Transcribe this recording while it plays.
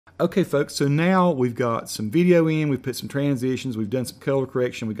Okay folks, so now we've got some video in, we've put some transitions, we've done some color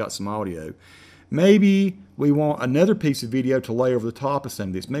correction, we've got some audio. Maybe we want another piece of video to lay over the top of some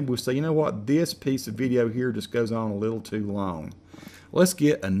of this. Maybe we'll say, you know what, this piece of video here just goes on a little too long. Let's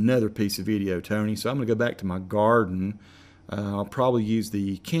get another piece of video, Tony. So I'm going to go back to my garden. I'll probably use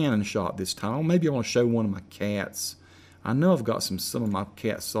the Canon shot this time. Maybe I want to show one of my cats. I know I've got some of my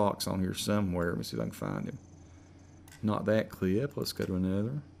cat socks on here somewhere. Let me see if I can find him. Not that clip. Let's go to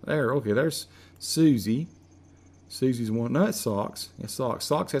another. There, okay, there's Susie. Susie's one. No, it's Socks. Yeah, Socks.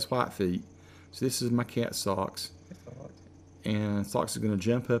 Socks has white feet. So this is my cat Socks. And Socks is going to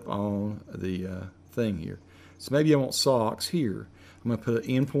jump up on the thing here. So maybe I want Socks here. I'm going to put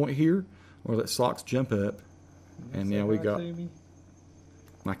an end point here, or let Socks jump up. And now we got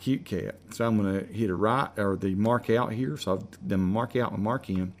my cute cat. So I'm going to hit a right, or the mark out here. So I've done mark out and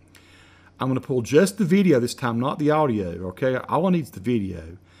mark in. I'm going to pull just the video this time, not the audio, okay? All I need is the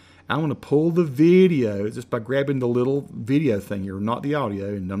video. I'm going to pull the video just by grabbing the little video thing here, not the audio,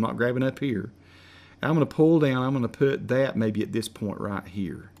 and I'm not grabbing up here. And I'm going to pull down, I'm going to put that maybe at this point right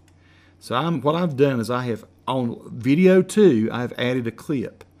here. So what I've done is I have, on video 2, I've added a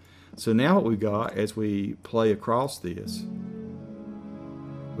clip. So now what we got as we play across this,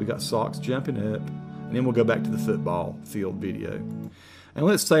 we got Socks jumping up, and then we'll go back to the football field video. And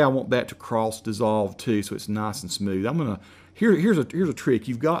let's say I want that to cross dissolve too, so it's nice and smooth. I'm gonna here's a trick.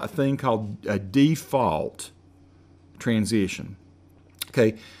 You've got a thing called a default transition.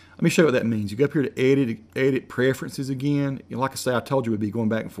 Okay, let me show you what that means. You go up here to edit preferences again. Like I say, I told you we'd be going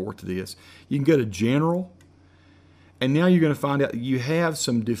back and forth to this. You can go to general, and now you're going to find out that you have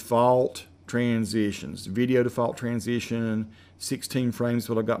some default transitions. Video default transition, 16 frames is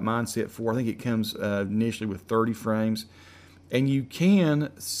what I've got mine set for. I think it comes initially with 30 frames. And you can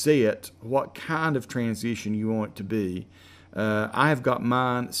set what kind of transition you want it to be. I have got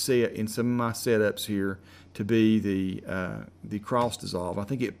mine set in some of my setups here to be the cross dissolve. I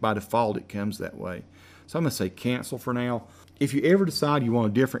think by default it comes that way. So I'm going to say cancel for now. If you ever decide you want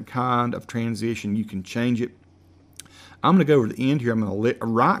a different kind of transition, you can change it. I'm going to go over to the end here. I'm going to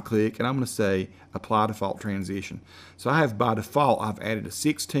right click and I'm going to say apply default transition. So I have by default, I've added a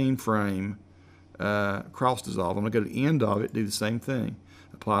 16 frame cross dissolve. I'm going to go to the end of it, do the same thing.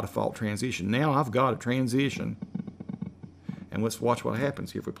 Apply default transition. Now I've got a transition. And let's watch what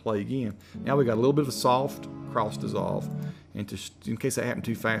happens here if we play again. Now we got a little bit of a soft cross dissolve. And in case that happened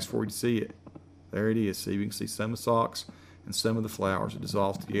too fast for you to see it, there it is. See, we can see some of the Socks and some of the flowers. It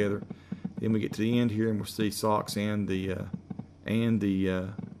dissolves together. Then we get to the end here and we'll see Socks and the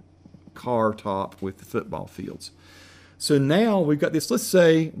car top with the football fields. So now we've got this. Let's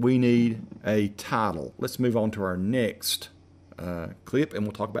say we need a title. Let's move on to our next clip and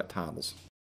we'll talk about titles.